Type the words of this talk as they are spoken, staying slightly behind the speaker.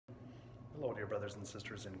Hello, dear brothers and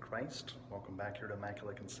sisters in Christ. Welcome back here to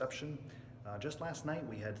Immaculate Conception. Just last night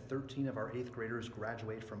we had 13 of our 8th graders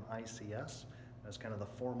graduate from ICS. As kind of the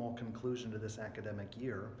formal conclusion to this academic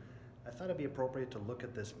year, I thought it'd be appropriate to look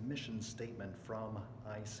at this mission statement from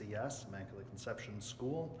ICS, Immaculate Conception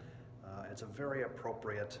School. It's a very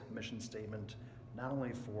appropriate mission statement, not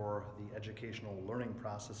only for the educational learning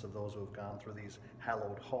process of those who have gone through these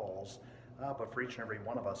hallowed halls, but for each and every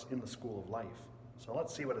one of us in the School of Life. So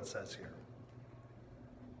let's see what it says here.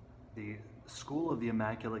 The School of the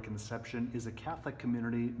Immaculate Conception is a Catholic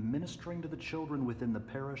community ministering to the children within the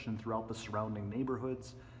parish and throughout the surrounding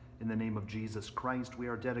neighborhoods. In the name of Jesus Christ, we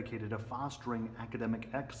are dedicated to fostering academic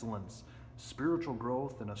excellence, spiritual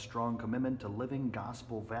growth, and a strong commitment to living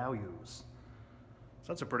gospel values. So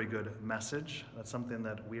that's a pretty good message. That's something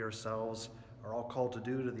that we ourselves are all called to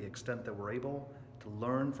do to the extent that we're able to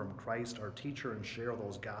learn from Christ, our teacher, and share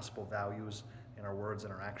those gospel values in our words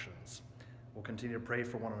and our actions. We'll continue to pray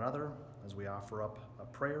for one another as we offer up a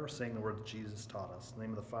prayer, saying the words Jesus taught us. In the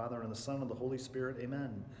name of the Father, and the Son, and the Holy Spirit,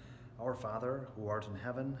 amen. Our Father, who art in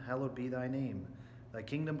heaven, hallowed be thy name. Thy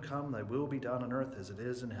kingdom come, thy will be done on earth as it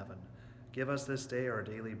is in heaven. Give us this day our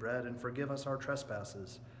daily bread, and forgive us our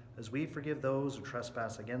trespasses, as we forgive those who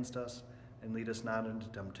trespass against us. And lead us not into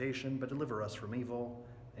temptation, but deliver us from evil.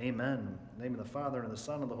 Amen. In the name of the Father, and the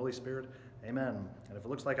Son, and the Holy Spirit, amen. And if it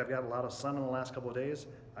looks like I've got a lot of sun in the last couple of days,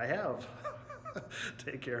 I have.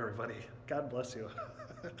 Take care, everybody. God bless you.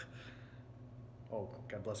 Oh,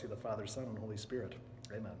 God bless you, the Father, Son, and Holy Spirit.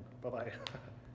 Amen. Bye-bye.